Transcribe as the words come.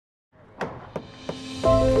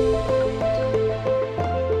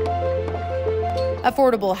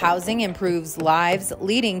Affordable housing improves lives,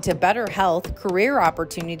 leading to better health, career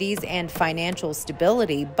opportunities, and financial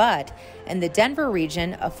stability. But in the Denver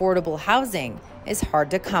region, affordable housing is hard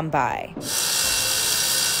to come by.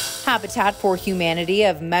 Habitat for Humanity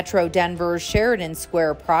of Metro Denver's Sheridan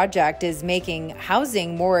Square project is making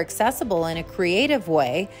housing more accessible in a creative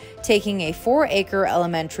way, taking a 4-acre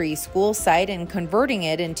elementary school site and converting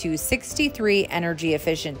it into 63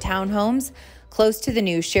 energy-efficient townhomes close to the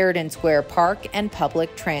new Sheridan Square Park and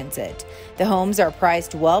public transit. The homes are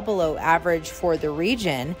priced well below average for the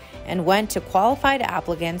region and went to qualified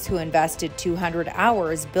applicants who invested 200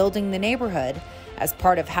 hours building the neighborhood as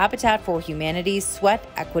part of Habitat for Humanity's Sweat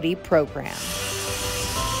Equity program.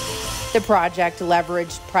 The project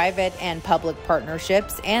leveraged private and public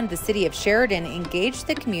partnerships, and the city of Sheridan engaged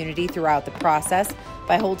the community throughout the process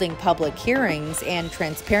by holding public hearings and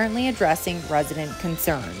transparently addressing resident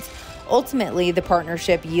concerns. Ultimately, the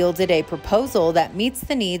partnership yielded a proposal that meets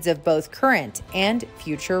the needs of both current and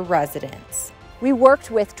future residents. We worked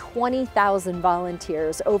with 20,000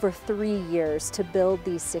 volunteers over 3 years to build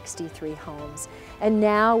these 63 homes. And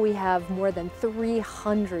now we have more than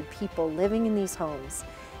 300 people living in these homes.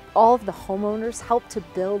 All of the homeowners helped to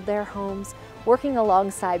build their homes, working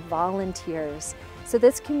alongside volunteers. So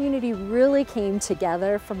this community really came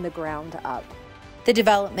together from the ground up. The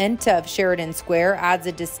development of Sheridan Square adds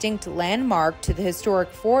a distinct landmark to the historic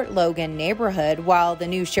Fort Logan neighborhood, while the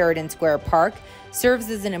new Sheridan Square Park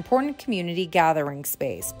serves as an important community gathering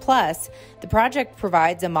space. Plus, the project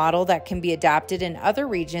provides a model that can be adapted in other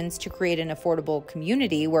regions to create an affordable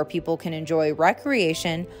community where people can enjoy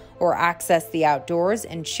recreation or access the outdoors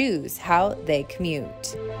and choose how they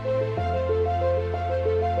commute.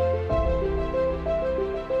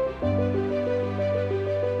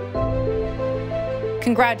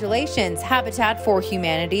 Congratulations, Habitat for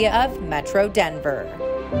Humanity of Metro Denver.